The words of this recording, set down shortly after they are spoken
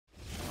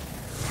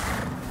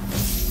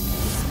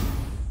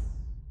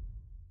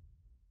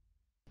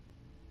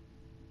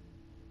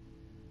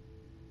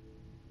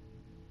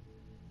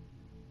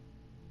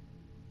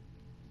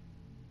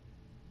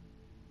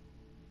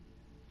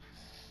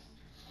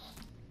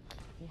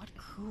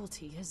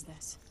cruelty is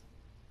this?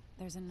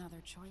 There's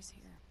another choice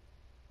here.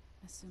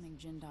 Assuming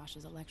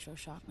Jindosh's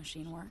electroshock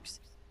machine works.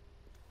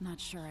 Not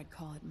sure I'd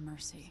call it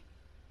mercy.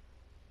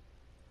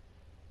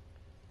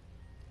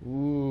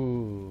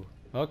 Ooh,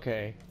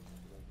 okay.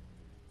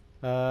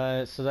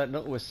 So that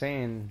note was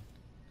saying,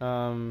 they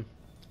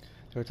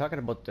were talking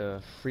about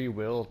the free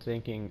will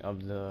thinking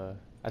of the,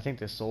 I think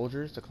the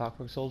soldiers, the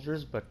clockwork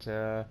soldiers, but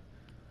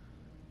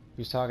he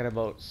was talking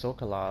about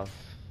Sokolov.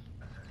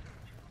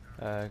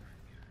 Uh,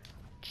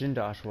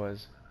 Jindosh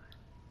was.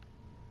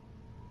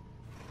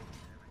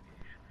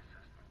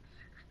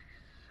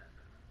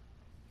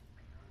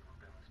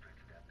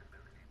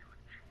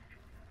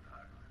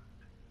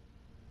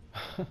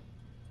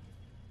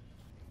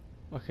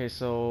 Okay,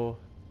 so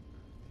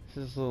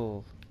this is a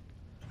little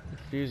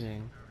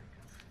confusing.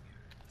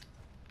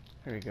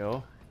 There we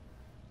go.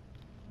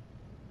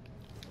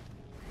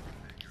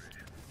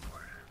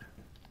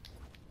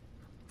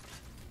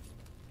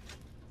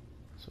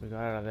 So we got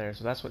out of there.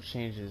 So that's what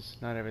changes,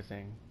 not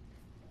everything.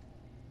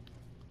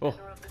 Oh.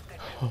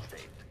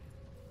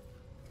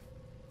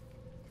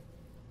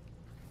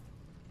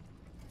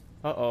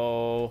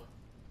 Uh-oh.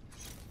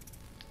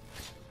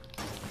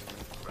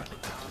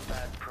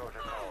 Combat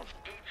protocols.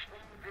 Each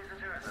new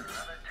visitor is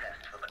another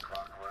test for the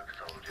clockwork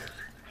soldiers.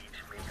 Each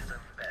makes them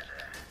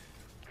better.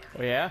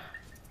 Oh yeah?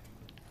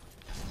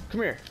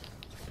 Come here.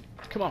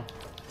 Come on.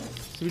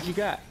 See what you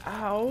got.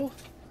 Ow.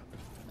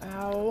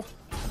 Ow.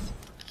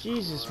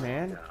 Jesus,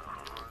 man.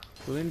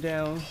 Going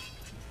down.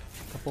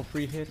 Couple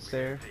free hits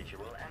there.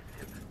 Visual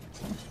active.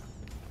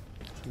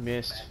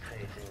 Missed.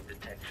 Back-facing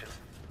detection.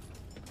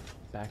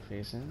 Back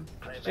facing.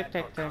 Playback Stick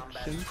for combat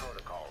detection.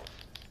 protocols.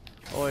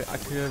 Oh, I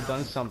could have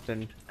done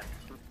something.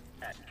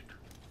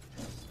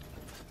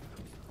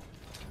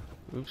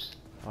 Oops.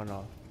 Oh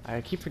no.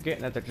 I keep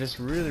forgetting that they're just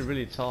really,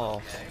 really tall.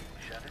 Okay,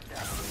 shut it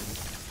down.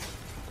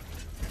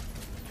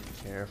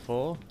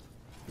 Careful.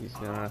 He's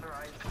gonna.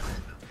 Unauthorized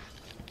presence.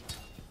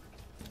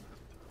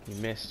 He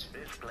missed.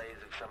 Displays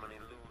if someone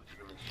eludes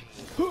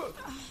the machine.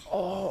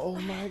 Oh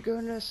my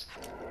goodness.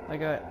 I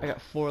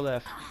got 4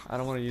 left. I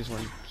don't want to use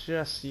one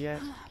just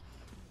yet.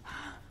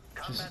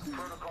 Just Combat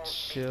protocols.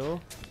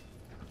 chill.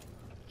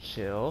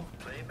 Chill.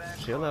 Playback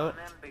Chill for out. an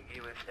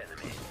ambiguous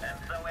enemy. And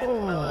so ends Oh.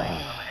 the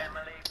life of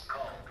Emily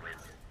Caldwell.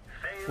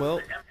 Failed Well,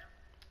 em-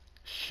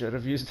 should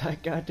have used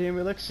that goddamn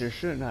elixir,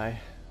 shouldn't I?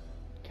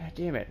 God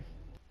damn it.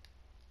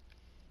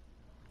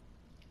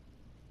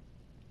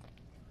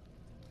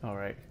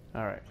 Alright,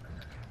 alright.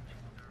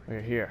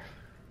 We're here.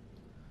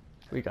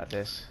 We got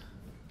this.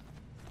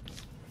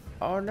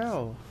 Oh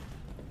no!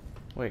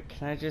 Wait,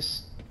 can I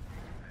just...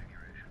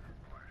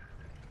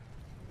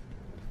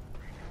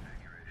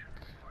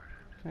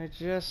 Can I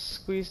just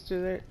squeeze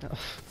through there? No.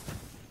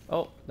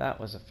 Oh, that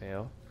was a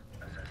fail.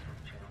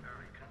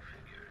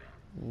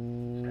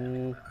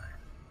 Ooh.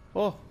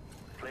 Oh!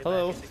 Playback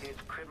Hello.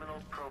 indicates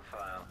criminal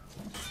profile.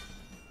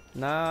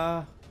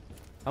 Nah.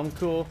 I'm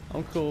cool,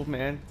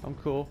 man. I'm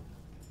cool.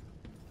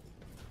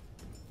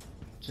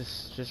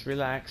 Just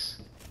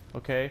relax.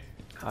 Okay?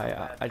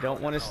 I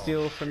don't want to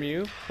steal from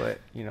you, but,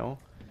 you know,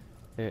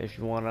 if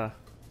you want to...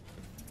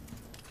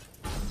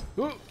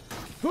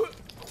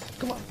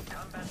 Come on.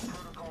 Combat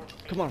protocols.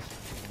 Come on.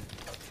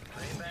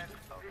 Playback.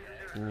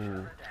 Okay.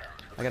 Ooh.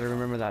 I gotta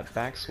remember that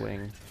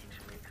backswing. Each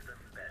makes them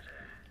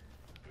better.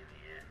 In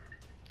the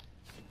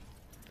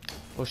end.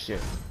 Oh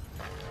shit.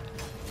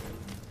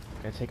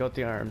 Gotta take out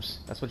the arms.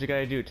 That's what you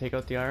gotta do. Take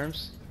out the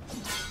arms.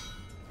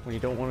 When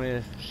you don't want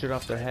to shoot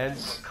off their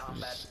heads,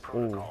 just,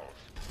 oh,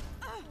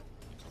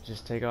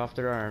 just take off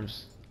their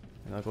arms,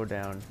 and they'll go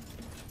down.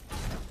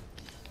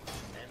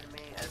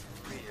 Enemy at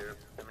rear.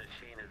 The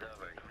machine is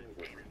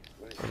overheating.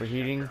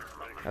 Overheating.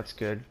 That's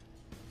good.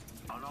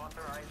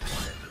 Unauthorized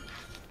presence.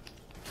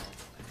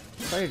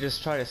 I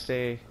just try to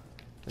stay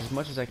as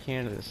much as I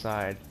can to the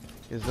side,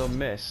 because they'll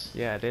miss.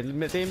 Yeah, they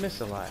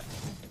miss a lot.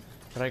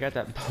 But I got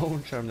that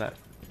bone charm that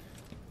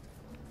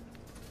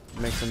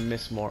makes them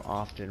miss more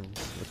often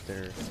with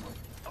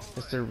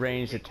their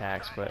ranged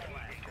attacks. But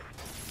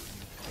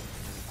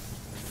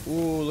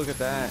ooh, look at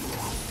that!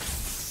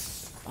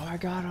 Oh, I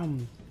got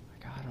him!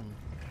 I got him!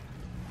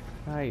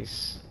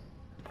 Nice.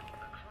 The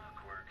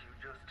clockwork you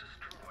just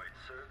destroyed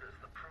served as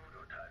the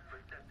prototype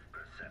for depth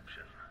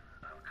perception.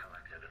 I'll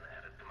collect it and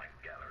add it to my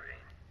gallery.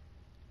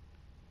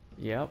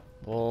 Yep.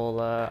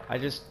 Well, I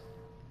just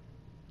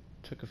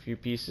took a few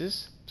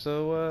pieces.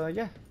 So,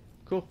 yeah.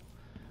 Cool.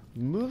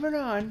 Moving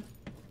on.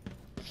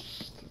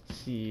 Let's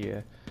see.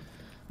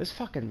 This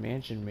fucking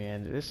mansion,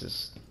 man. This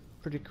is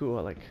pretty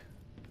cool. Like...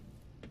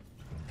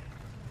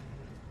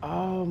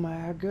 Oh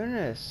my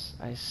goodness.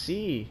 I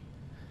see.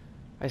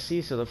 I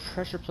see. So the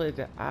pressure plate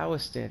that I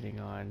was standing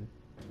on...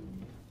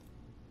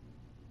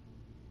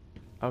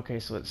 Okay,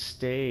 so it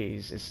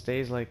stays. It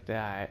stays like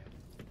that.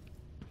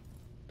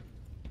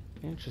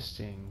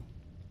 Interesting.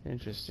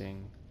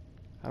 Interesting.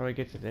 How do I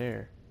get to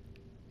there?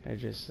 Can I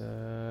just,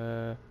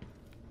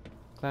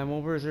 climb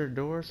over? Is there a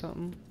door or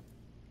something?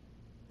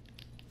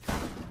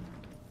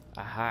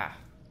 Aha!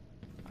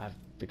 I've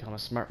become a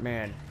smart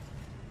man.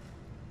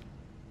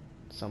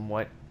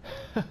 somewhat.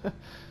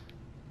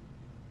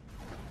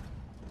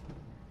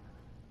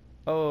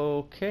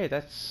 Okay,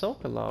 that's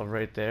Sokolov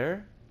right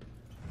there.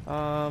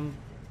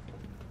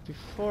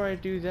 Before I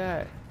do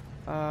that,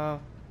 I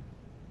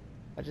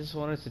just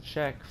wanted to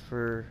check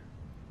for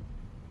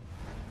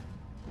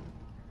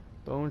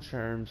bone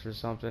charms or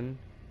something.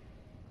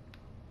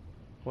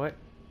 What?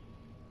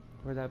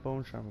 Where'd that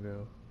bone charm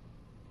go?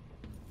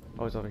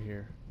 Oh, it's over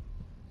here.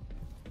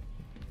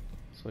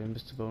 So we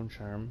missed a bone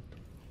charm.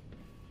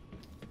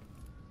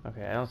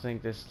 Okay, I don't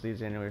think this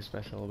leads anywhere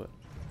special, but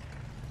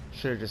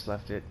should've just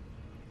left it.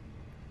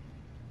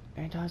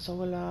 Anton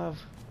Sokolov,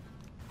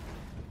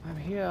 I'm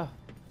here.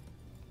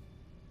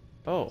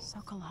 Oh,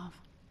 Sokolov.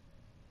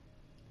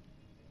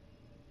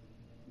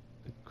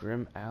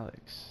 Grim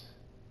Alex.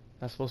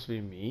 That's supposed to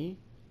be me?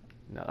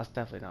 No, that's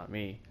definitely not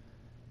me.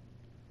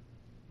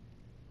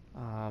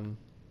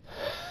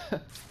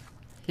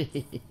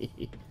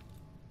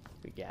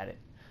 We got it.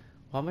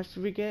 How much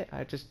did we get?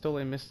 I just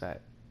totally missed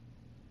that.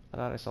 I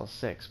thought I saw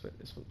 6, but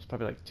it's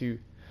probably like 2.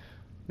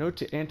 Note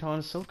to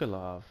Anton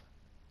Sokolov.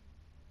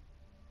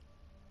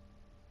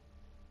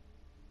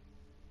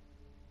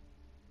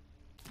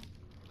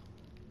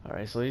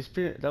 Alright, so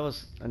that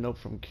was a note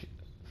from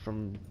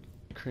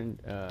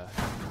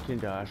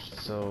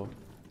Kindosh, so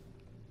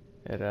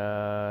it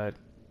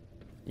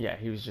yeah,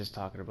 he was just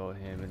talking about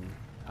him and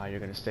how you're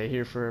gonna stay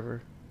here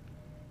forever.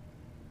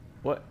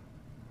 What?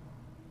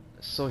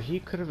 So he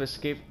could have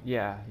escaped.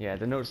 Yeah,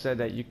 the note said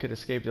that you could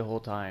escape the whole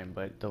time,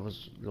 but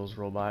those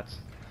robots.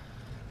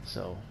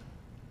 So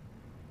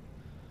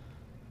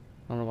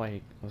I don't know why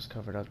he was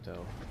covered up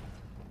though.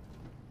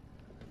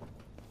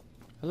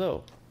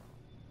 Hello,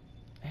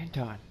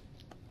 Anton.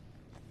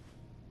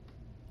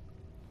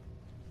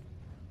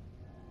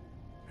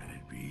 Can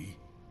it be?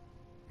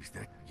 Is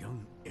that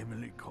young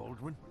Emily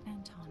Caldwin?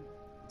 Anton,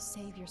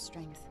 save your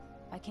strength.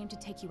 I came to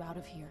take you out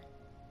of here.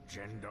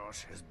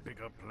 Jendosh has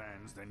bigger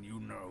plans than you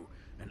know.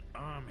 An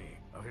army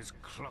of his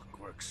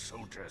clockwork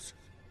soldiers.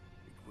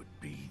 It would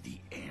be the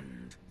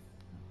end.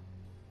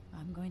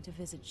 I'm going to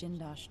visit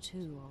Jindosh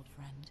too, old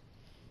friend.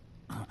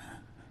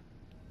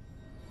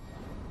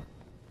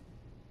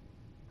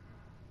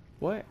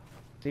 What?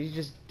 Did he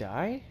just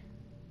die?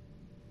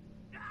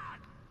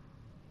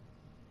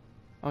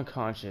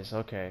 Unconscious,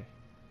 okay.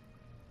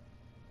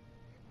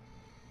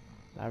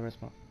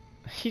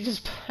 He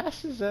just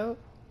passes out.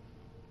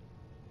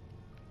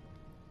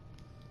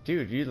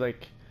 Dude, you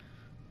like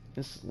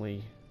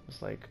instantly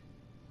was like,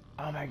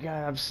 oh my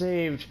god, I'm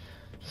saved.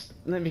 Just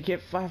let me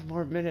get 5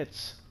 more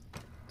minutes.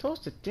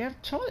 Toast the damn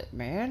toilet,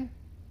 man.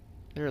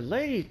 You're a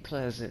lady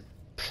present.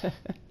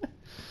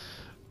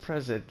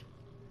 Present.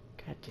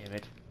 God damn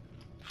it.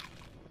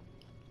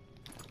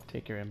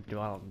 Take your empty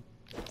bottle and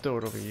throw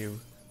it over you.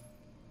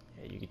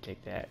 Yeah, you can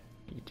take that.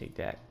 You can take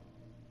that.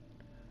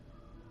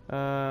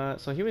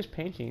 So he was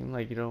painting,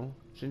 like, you know,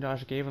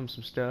 Jindosh gave him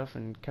some stuff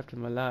and kept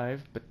him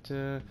alive, but,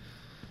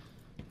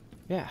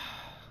 yeah.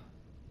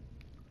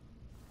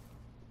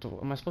 So,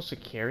 am I supposed to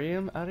carry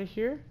him out of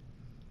here?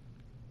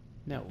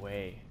 No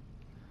way.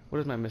 What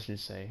does my mission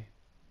say?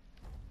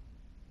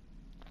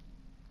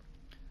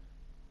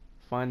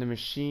 Find the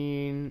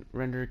machine,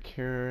 render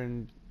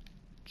Karen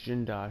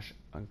Jindosh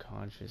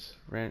unconscious.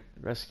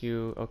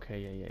 Rescue,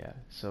 okay, yeah.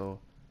 So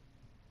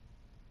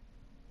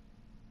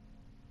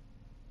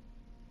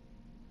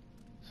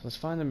let's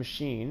find the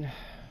machine.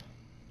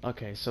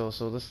 Okay, so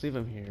let's leave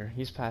him here.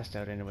 He's passed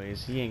out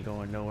anyways. He ain't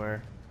going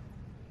nowhere.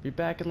 Be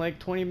back in like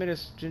 20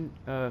 minutes,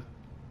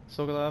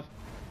 Sokolov.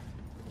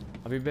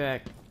 I'll be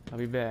back.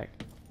 Be back.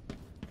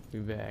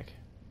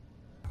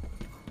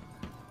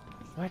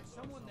 What?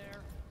 Someone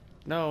there.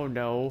 No.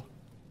 No.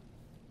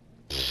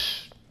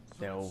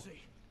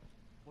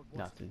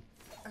 Nothing.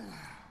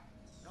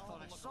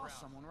 Thought I saw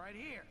someone right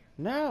here.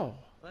 No.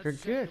 You're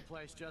Let's good. check the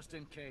place just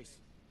in case.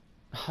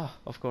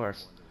 Of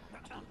course.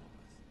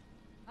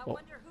 I Well-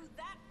 wonder who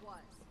that was.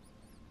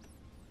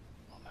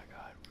 Oh my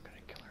god, we're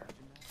gonna kill her.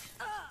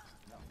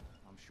 No,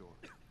 I'm sure.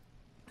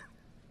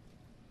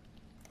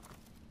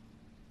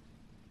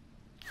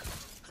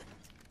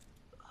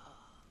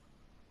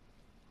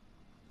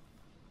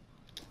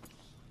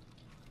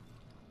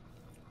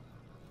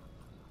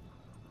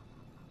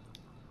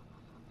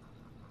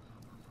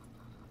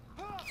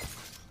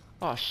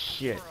 Oh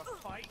shit. For a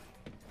fight?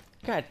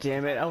 God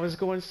damn it, I was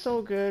going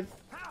so good.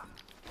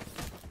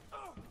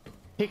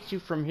 Kicked you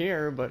from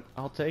here, but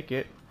I'll take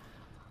it.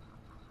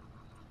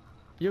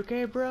 You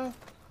okay, bro?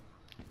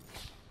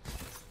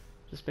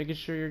 Just making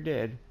sure you're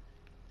dead.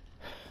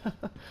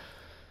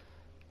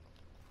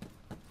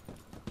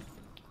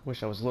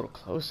 Wish I was a little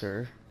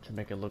closer to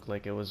make it look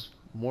like it was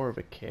more of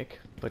a kick,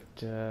 but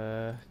you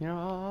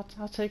know,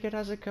 I'll take it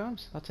as it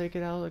comes. I'll take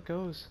it how it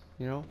goes.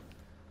 You know,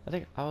 I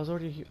think I was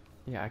already here.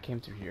 Yeah, I came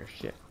through here.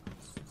 Shit.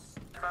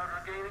 About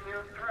regaining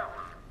your throne.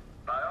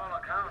 By all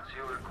accounts,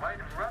 you were quite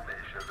rubbish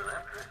as an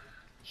empress.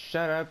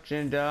 Shut up,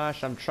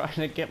 Jindosh. I'm trying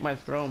to get my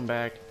throne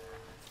back.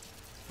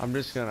 I'm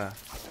just gonna.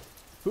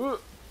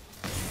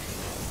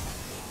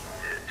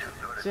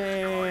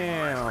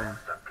 Damn.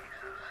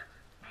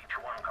 Each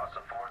one costs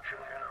a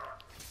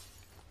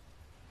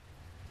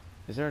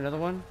Is there another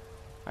one?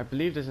 I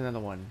believe there's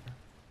another one.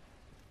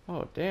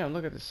 Oh damn,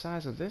 look at the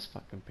size of this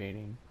fucking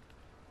painting.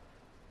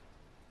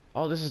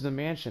 Oh, this is the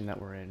mansion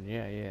that we're in.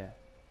 Yeah, yeah.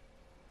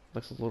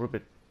 Looks a little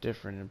bit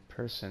different in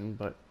person,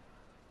 but...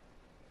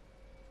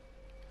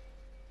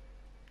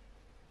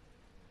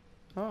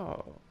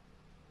 Oh.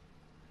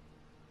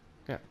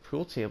 Got a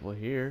pool table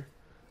here.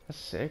 That's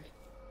sick.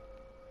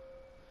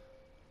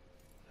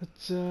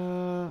 It's,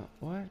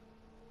 what?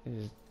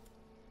 Is...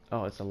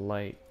 Oh, it's a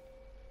light.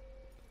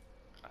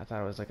 I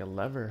thought it was like a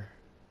lever.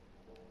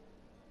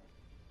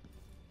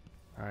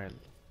 Alright.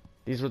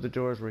 These were the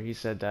doors where he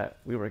said that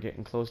we were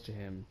getting close to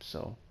him,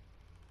 so...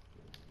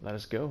 Let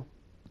us go.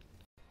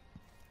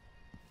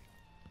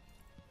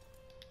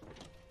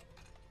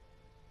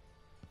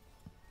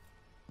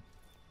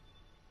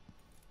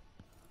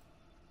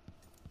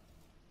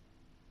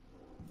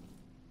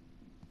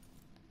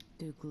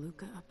 Duke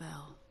Luca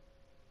Abel.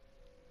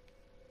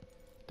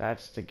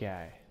 That's the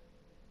guy.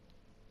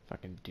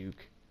 Fucking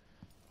Duke.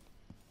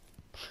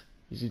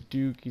 He's a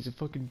Duke. He's a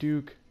fucking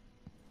Duke.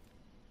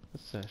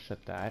 Let's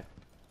shut that.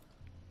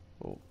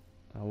 Oh,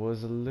 that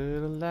was a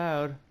little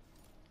loud.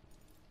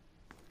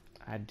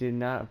 I did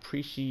not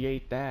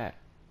appreciate that.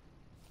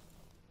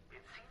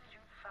 It seems you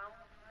found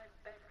my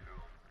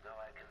bedroom, though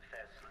I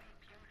confess sleep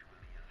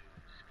usually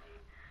eludes me.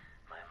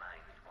 My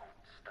mind won't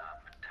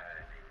stop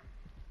turning.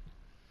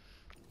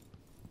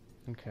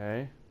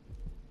 Okay.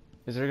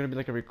 Is there gonna be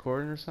like a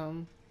recording or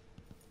something?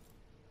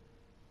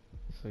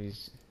 So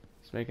he's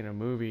making a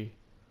movie.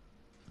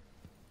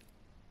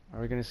 Are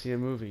we gonna see a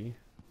movie?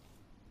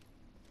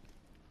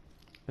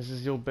 This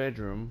is your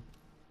bedroom.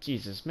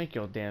 Jesus, make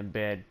your damn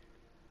bed.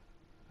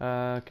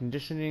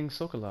 Conditioning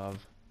Sokolov.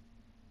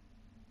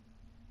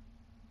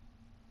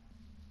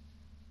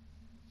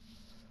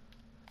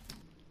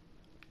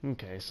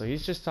 Okay, so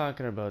he's just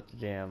talking about the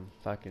damn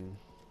fucking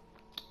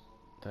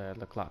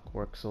the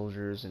clockwork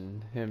soldiers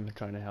and him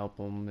trying to help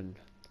them and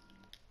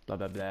blah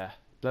blah blah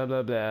blah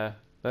blah blah.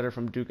 Letter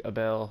from Duke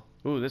Abel.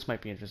 Ooh, this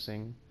might be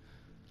interesting.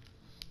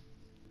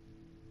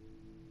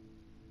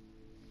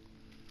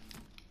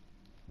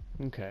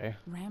 Okay.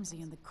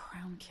 Ramsey and the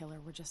Crown Killer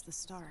were just the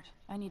start.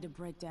 I need to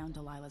break down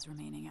Delilah's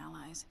remaining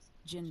allies.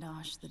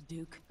 Jindosh, the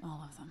Duke,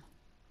 all of them.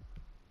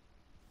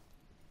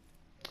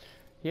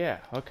 Yeah,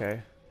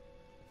 okay.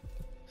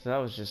 So that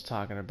was just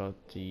talking about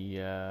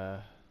the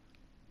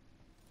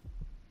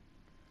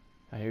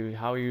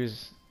how he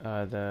was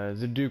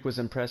the Duke was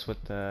impressed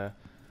with the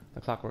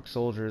clockwork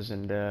soldiers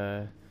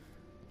and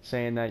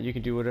saying that you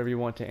can do whatever you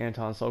want to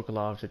Anton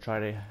Sokolov to try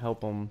to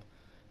help him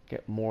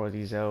get more of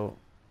these out.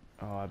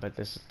 Oh, I bet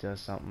this does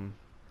something.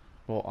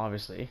 Well,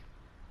 obviously.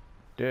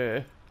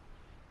 Duh.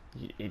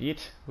 You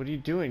idiot. What are you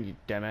doing, you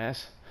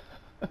dumbass?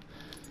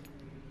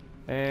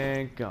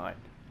 And gone.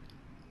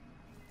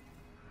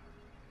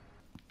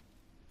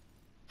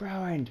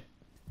 Rewind.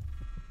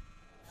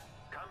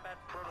 Combat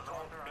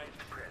protocol authorized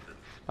presence.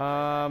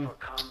 Um. For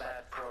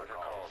combat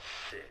protocol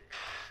 6.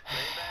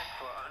 Playback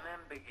for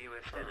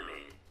unambiguous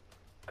enemy.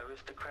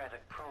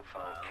 Aristocratic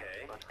profile.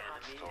 Okay. But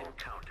enemy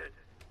encountered.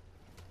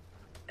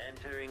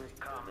 Entering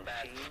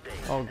combat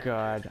state. Oh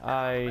god,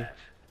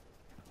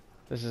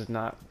 this is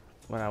not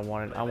what I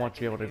wanted. I want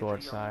to be able to go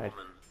outside.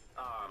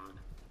 Armed.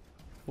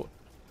 What?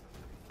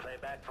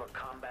 Playback for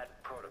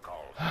combat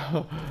protocols.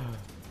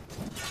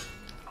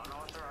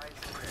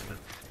 Unauthorized presence.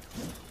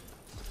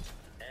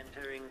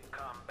 Entering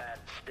combat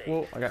state.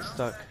 Whoa, I got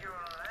stuck.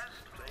 Playback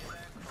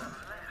for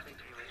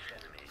unambiguous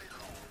enemy.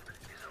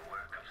 Is a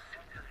work of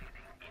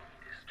scintillating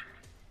industry.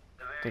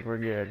 I think we're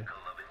good.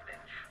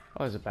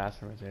 Oh, there's a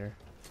bathroom right there.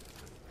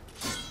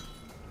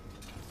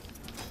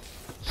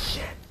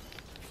 Shit.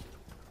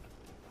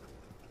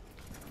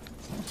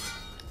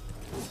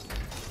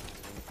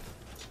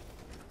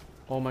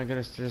 Oh my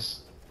goodness,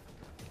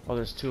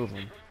 there's two of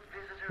them.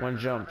 One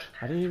jumped.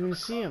 I didn't even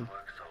see him.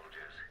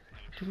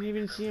 Didn't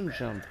even see him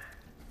jump.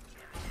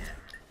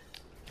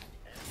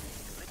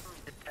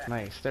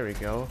 Nice, there we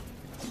go.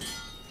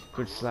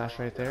 Good slash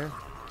right there.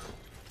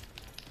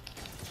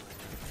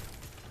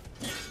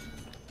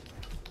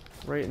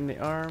 Right in the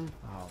arm.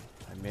 Oh,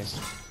 I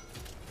missed.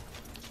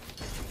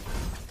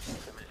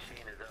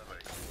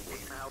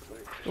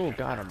 Oh,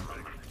 got him.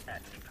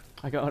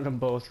 I got them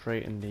both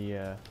right in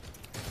the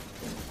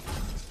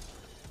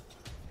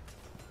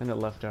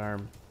left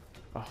arm.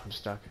 Oh, I'm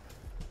stuck.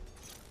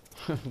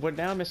 What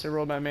now, Mr.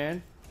 Robot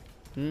Man?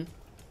 Hmm?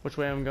 Which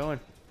way I'm going?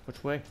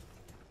 Which way?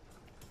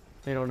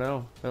 They don't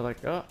know. They're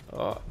like,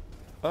 oh.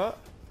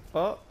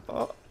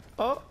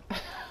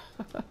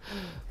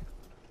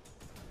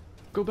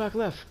 Go back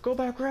left. Go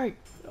back right.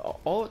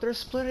 Oh, they're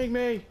splitting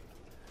me.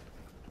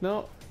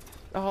 No.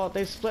 Oh,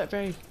 they split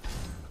me.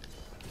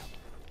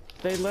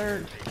 They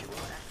learned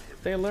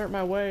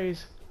my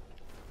ways.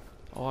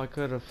 Oh, I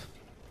could have.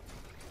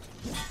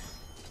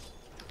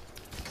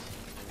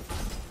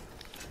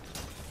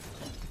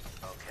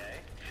 Okay,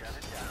 shut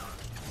it down.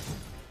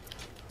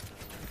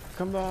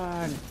 Come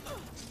on.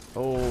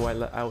 Oh,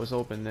 I was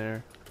open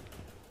there.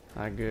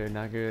 Not good,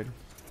 not good.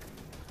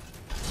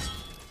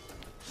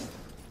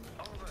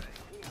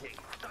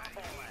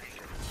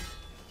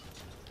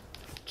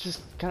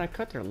 just kind of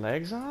cut their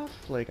legs off?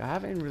 Like, I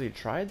haven't really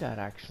tried that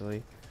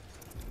actually.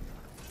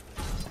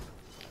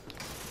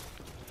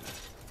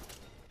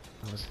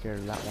 I was scared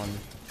of that one.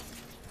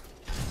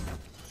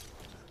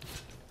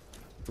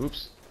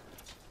 Oops.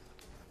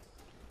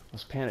 I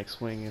was panic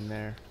swinging in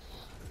there.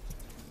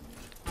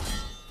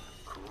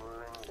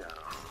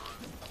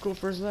 Go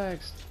for his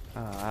legs.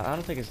 I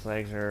don't think his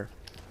legs are.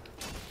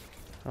 I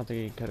don't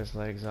think he can cut his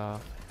legs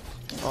off.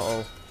 Uh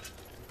oh.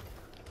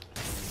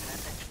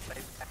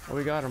 Oh,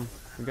 we got him.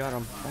 We got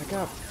him. Back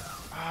up.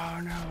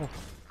 Oh no.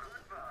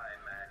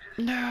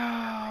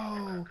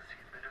 No.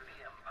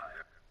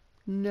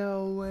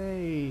 No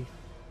way.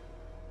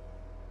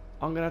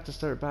 I'm gonna have to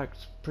start back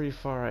pretty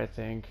far, I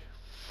think.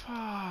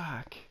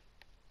 Fuck.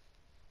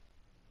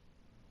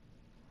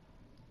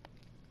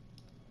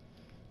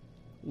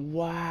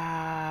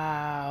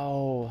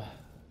 Wow.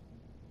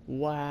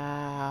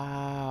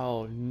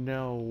 Wow.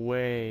 No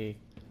way.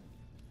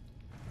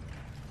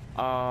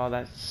 Oh,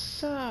 that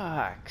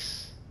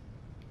sucks.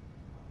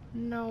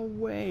 No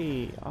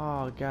way.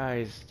 Oh,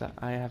 guys,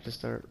 I have to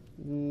start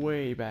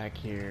way back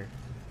here.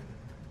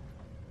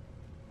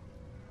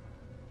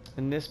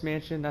 In this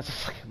mansion, that's a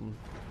fucking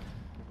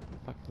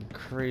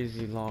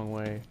crazy long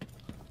way.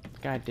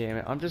 God damn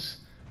it. I'm just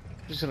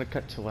gonna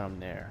cut to when I'm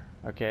there,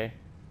 okay?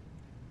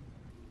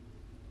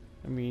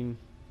 I mean,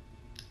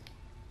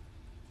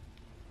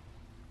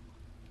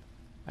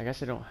 I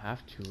guess I don't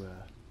have to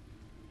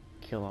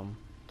kill him.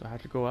 Do I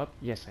have to go up?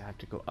 Yes, I have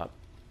to go up.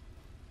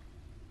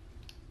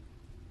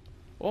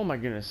 Oh my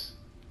goodness.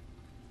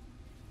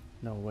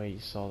 No way you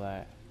saw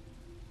that.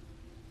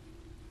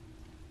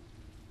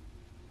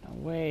 No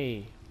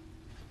way.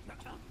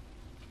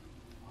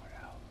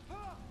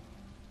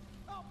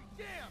 I'll be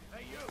damned!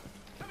 Hey, you!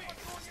 Come here!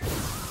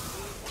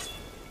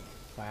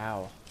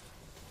 Wow.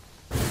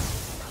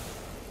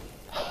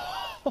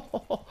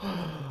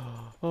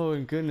 Oh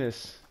my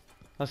goodness.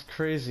 That's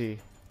crazy.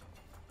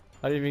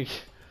 I didn't even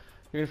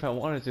if I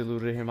wanted to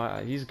loot him,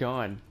 he's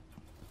gone.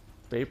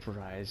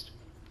 Vaporized.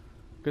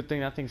 Good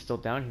thing that thing's still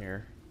down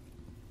here.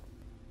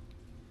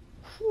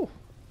 Whew.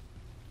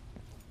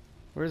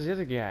 Where's the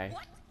other guy?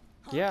 What?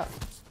 Yeah.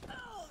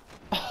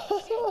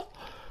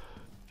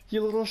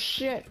 You little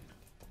shit.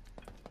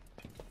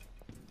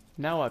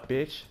 Now what,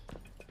 bitch?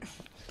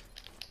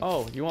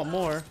 Oh, you want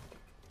more?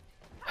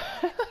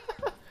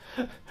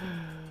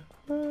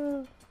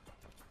 I'm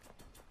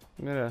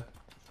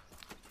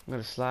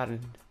gonna slide and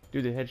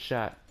do the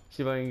headshot.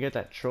 See if I can get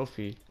that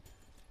trophy.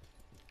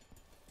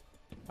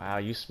 Wow,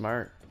 you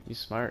smart. You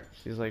smart.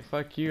 She's like,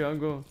 fuck you, I'm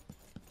going.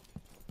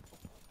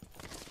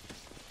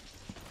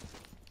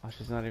 Oh,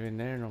 she's not even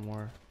there no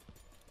more.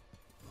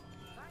 I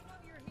know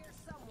you're here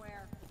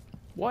somewhere.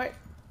 What?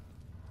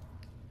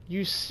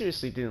 You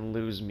seriously didn't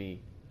lose me.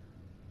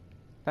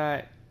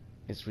 That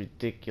is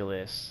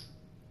ridiculous.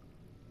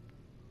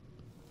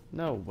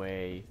 No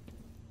way.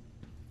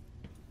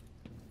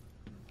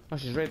 Oh,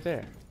 she's right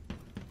there.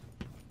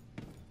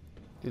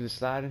 Do the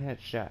sliding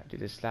headshot. Do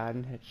the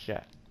sliding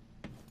headshot.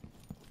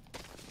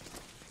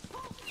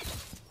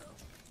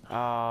 Oh,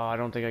 I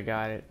don't think I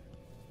got it.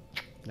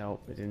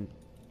 Nope, it didn't.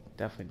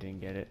 Definitely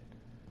didn't get it.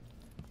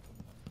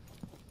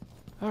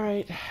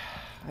 Alright,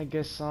 I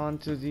guess on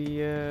to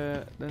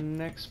the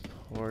next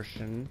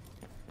portion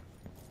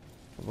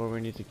of where we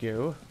need to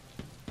go.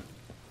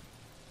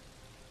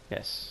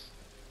 Yes.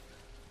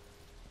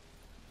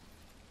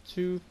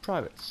 To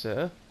private,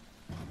 sir.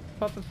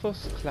 Private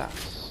first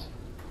class.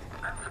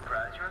 I'm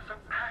surprised you're so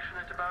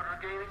passionate about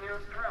regaining your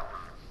throne.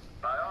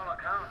 By all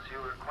accounts, you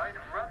were quite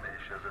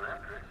rubbish as an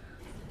empress.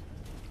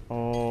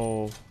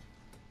 Oh,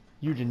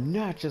 you did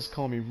not just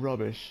call me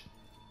rubbish.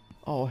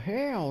 Oh,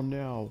 hell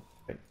no.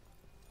 Wait,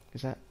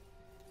 is that?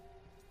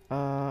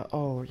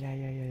 Oh,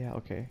 yeah,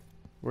 okay.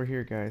 We're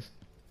here, guys.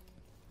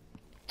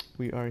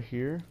 We are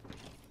here.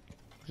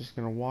 Just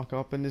gonna walk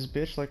up in this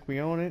bitch like we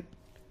own it.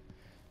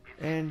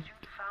 And You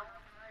found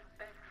my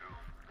bedroom,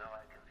 though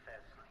I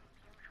confess sleep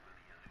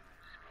usually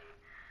eludes me.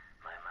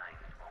 My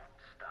mind won't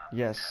stop.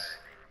 yes,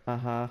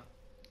 uh-huh.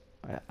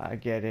 I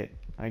get it.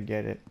 I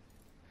get it.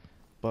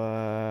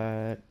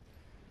 But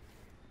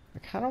I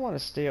kind of want to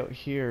stay out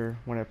here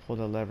when I pull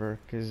the lever,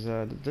 because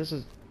there's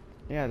a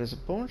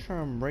bone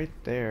charm right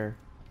there,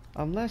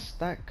 unless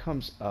that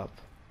comes up.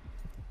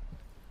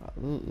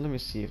 Let me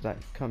see if that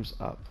comes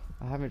up.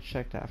 I haven't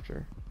checked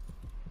after.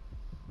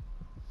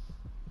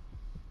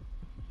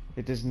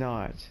 It does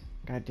not.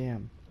 God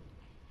damn.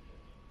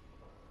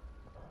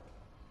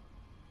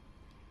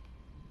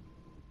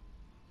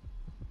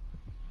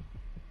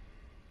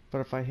 But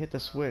if I hit the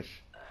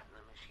switch. The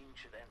machine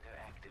should enter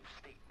active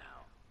state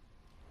now.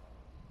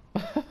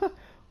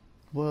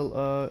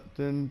 Well,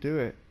 then do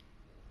it.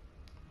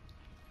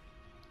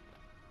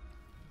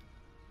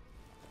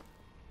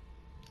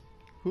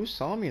 Who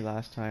saw me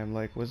last time?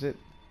 Like, was it?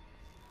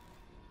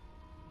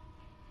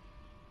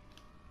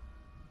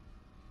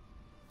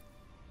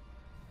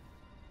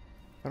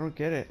 I don't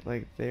get it.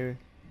 Like,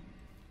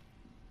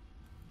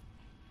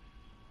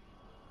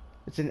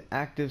 it's an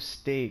active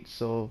state,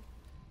 so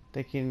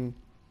they can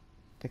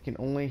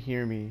only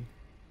hear me.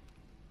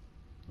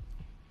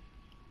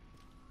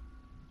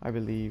 I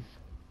believe.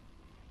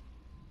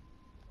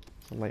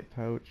 It's a light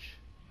pouch.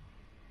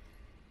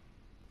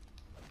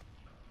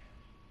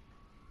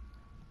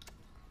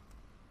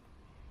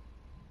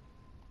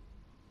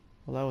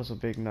 Well, that was a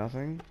big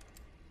nothing.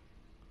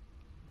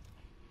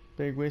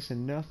 Big waste of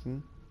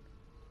nothing.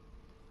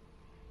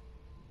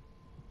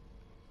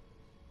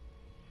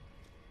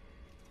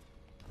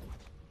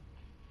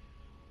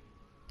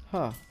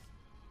 Huh.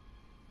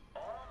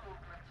 All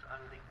movements are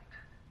linked.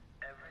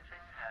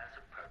 Everything has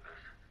a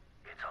purpose.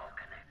 It's all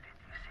connected,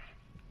 you see.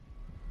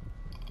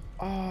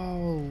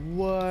 Oh,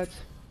 what?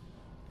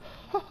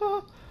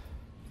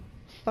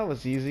 That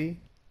was easy.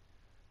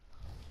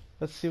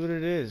 Let's see what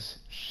it is,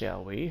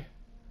 shall we?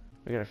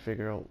 We gotta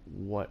figure out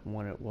what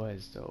one it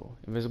was, though.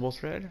 Invisible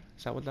thread?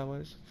 Is that what that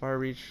was? Far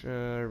reach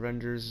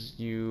renders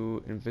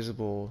you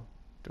invisible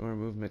during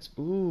movements.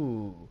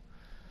 Ooh.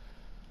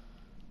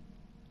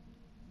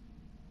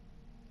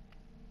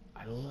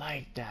 I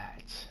like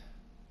that.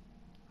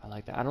 I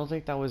like that. I don't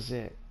think that was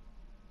it.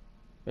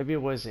 Maybe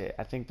it was it.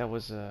 I think that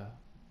was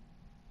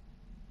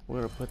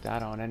we're gonna put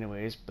that on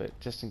anyways, but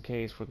just in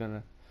case, we're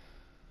gonna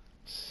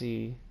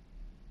see.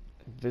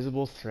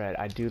 Invisible thread.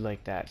 I do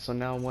like that. So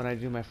now when I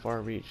do my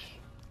far reach,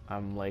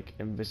 I'm like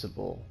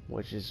invisible,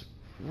 which is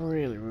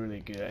really,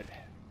 really good.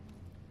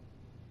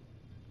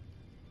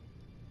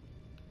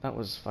 That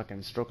was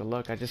fucking stroke of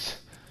luck. I just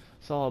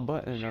saw a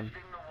button and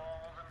Shifting the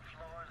walls and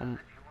floors I'm, as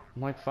if you were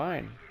I'm like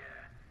fine. here.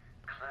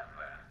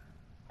 Clever.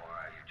 Or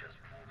are you just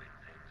moving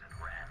things at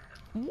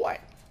random?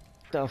 What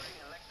the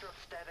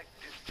Electrostatic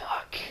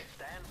fuck?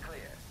 stand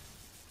clear.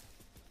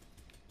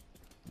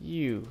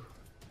 You?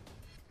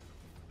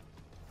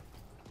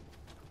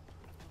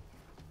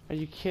 Are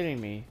you kidding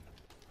me?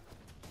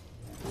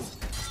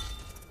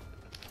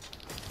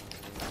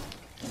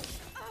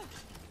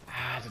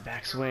 Ah, the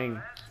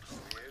backswing.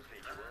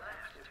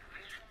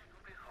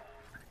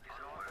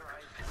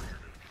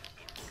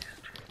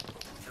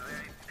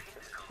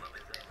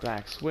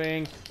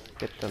 Backswing.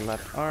 Get the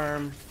left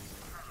arm.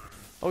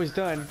 Oh, he's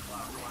done.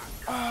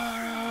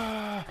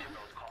 Ah!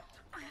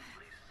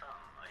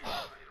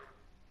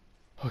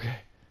 Okay.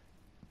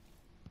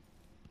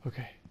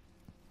 Okay.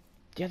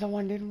 The other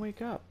one didn't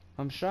wake up.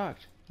 I'm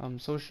shocked. I'm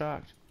so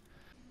shocked.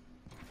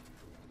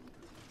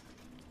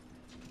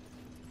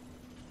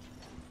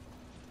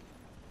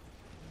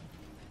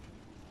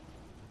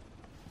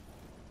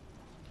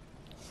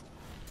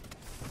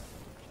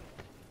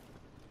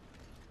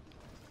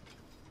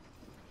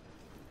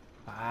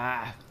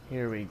 Ah,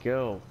 here we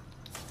go.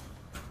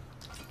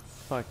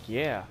 Fuck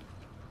yeah.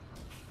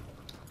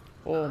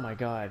 Oh my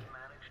god.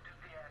 Managed to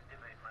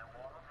deactivate my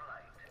wall of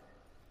light.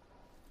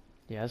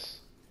 Yes.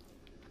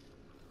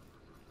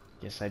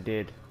 Yes, I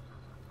did.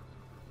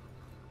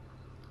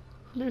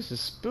 There's a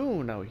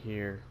spoon out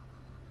here.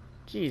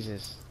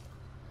 Jesus.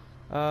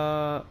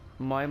 Mind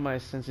my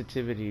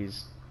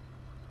sensitivities.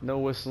 No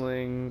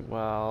whistling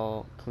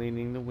while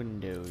cleaning the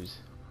windows.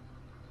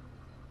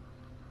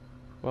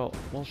 Well,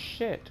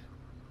 shit.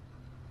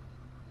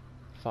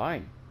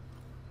 Fine.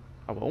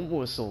 I won't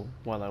whistle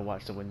while I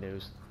watch the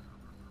windows.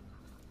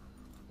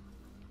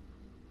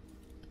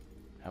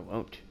 I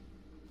won't.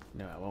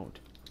 No, I won't.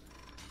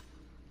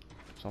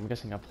 So I'm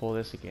guessing I'll pull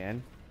this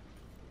again.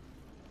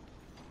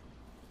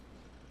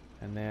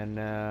 And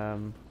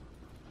then,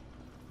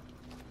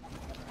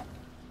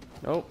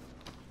 nope.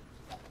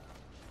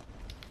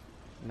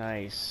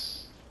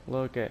 Nice.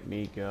 Look at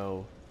me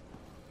go.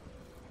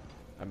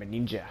 I'm a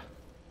ninja.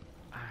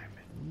 I'm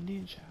a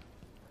ninja.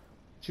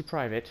 Too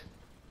private.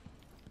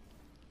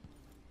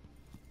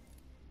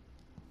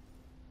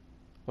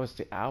 What's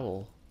the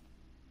owl?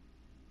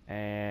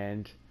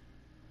 And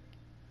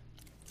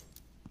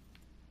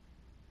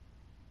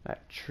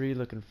that tree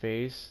looking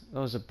face. Oh,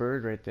 there's a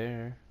bird right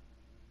there.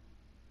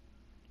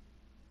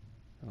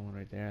 That one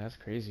right there. That's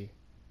crazy.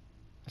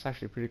 That's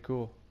actually pretty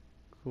cool.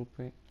 Cool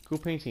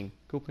painting.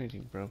 Cool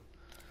painting, bro.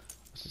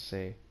 What's it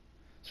say?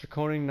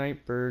 Zirconian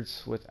night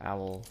birds with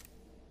owl.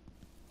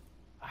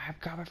 I have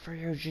coming for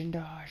you,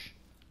 Jindosh.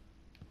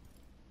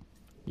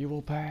 You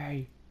will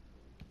pay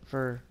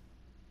for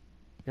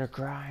your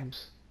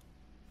crimes.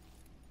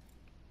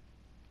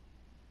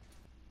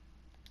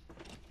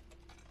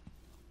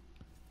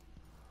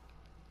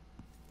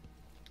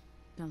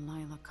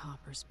 Delilah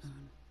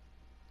Copperspoon.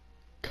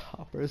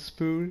 Copper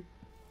spoon?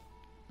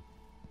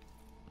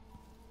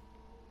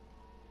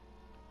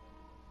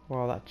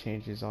 Well, that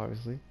changes,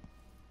 obviously.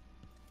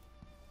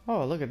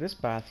 Oh, look at this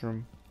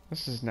bathroom.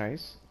 This is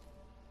nice.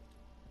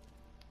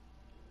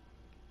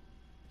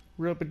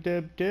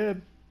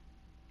 Rub-a-dub-dub.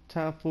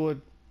 Time for a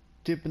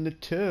dip in the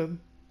tub.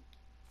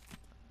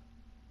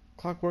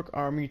 Clockwork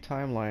Army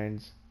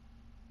timelines.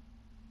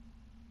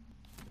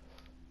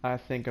 I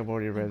think I've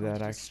already read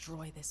that, actually.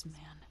 Destroy this man.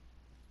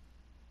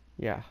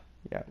 Yeah,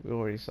 we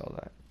already saw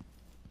that.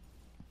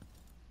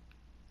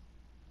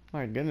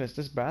 My goodness,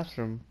 this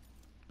bathroom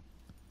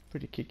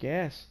pretty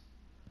kick-ass.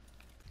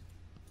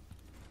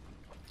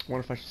 I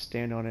wonder if I should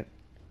stand on it.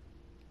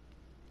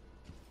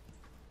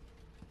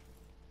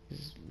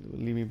 Just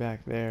leave me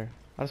back there.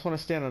 I just want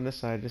to stand on this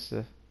side just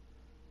to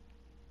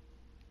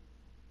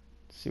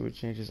See what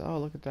changes. Oh,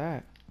 look at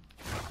that.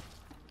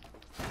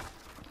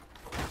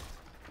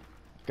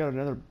 Got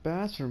another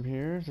bathroom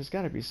here. There's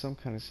got to be some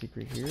kind of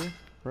secret here,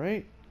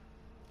 right?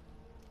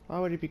 Why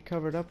would it be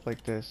covered up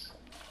like this?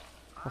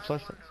 I'll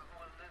flush wonder this. who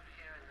will live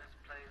here in this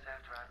place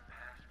after I've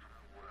passed from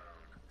the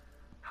world.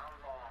 How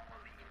long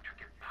will the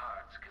intricate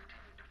parts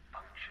continue to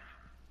function?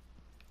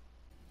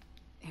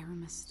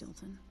 Aramis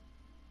Stilton.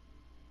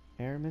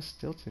 Aramis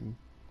Stilton.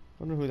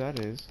 Wonder who that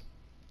is.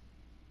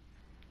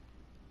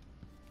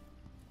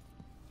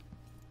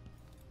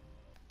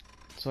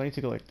 So I need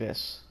to go like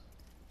this.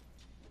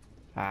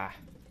 Ah.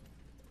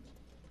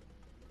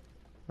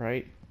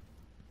 Right?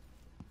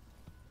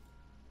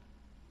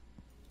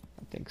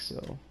 I think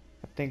so.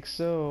 I think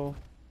so.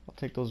 I'll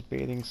take those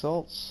bathing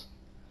salts.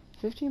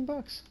 15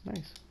 bucks.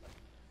 Nice.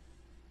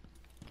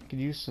 Could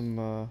use some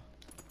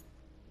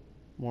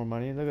more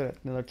money. Look at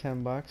that. Another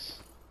 10 bucks.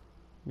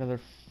 Another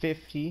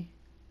 50.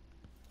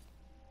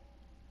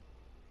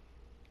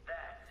 That's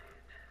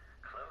it.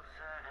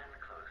 Closer and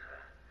closer.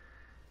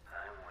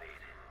 I'm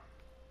waiting.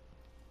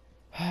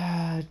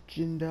 Ah,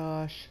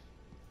 Jindosh.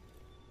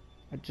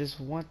 I just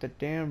want the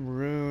damn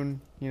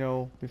rune, you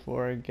know,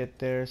 before I get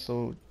there.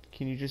 So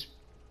can you just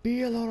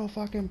be a little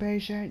fucking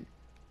patient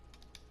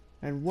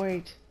and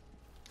wait?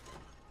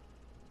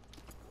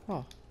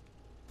 Oh,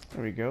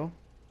 there we go.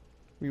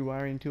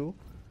 Rewiring tool.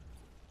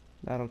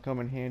 That'll come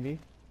in handy.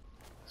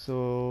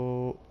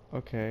 So,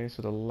 okay,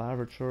 so the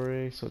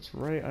laboratory, so it's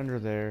right under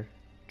there.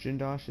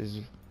 Jindosh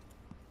is...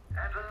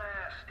 At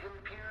last,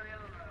 Imperial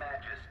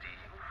Majesty,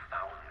 you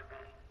found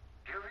me.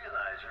 You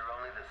realize you're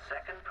only the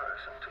second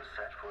person to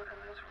set foot in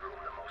this room,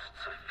 the most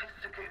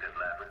sophisticated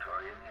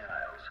laboratory in the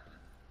Isles.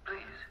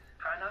 Please,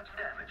 try not to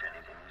damage any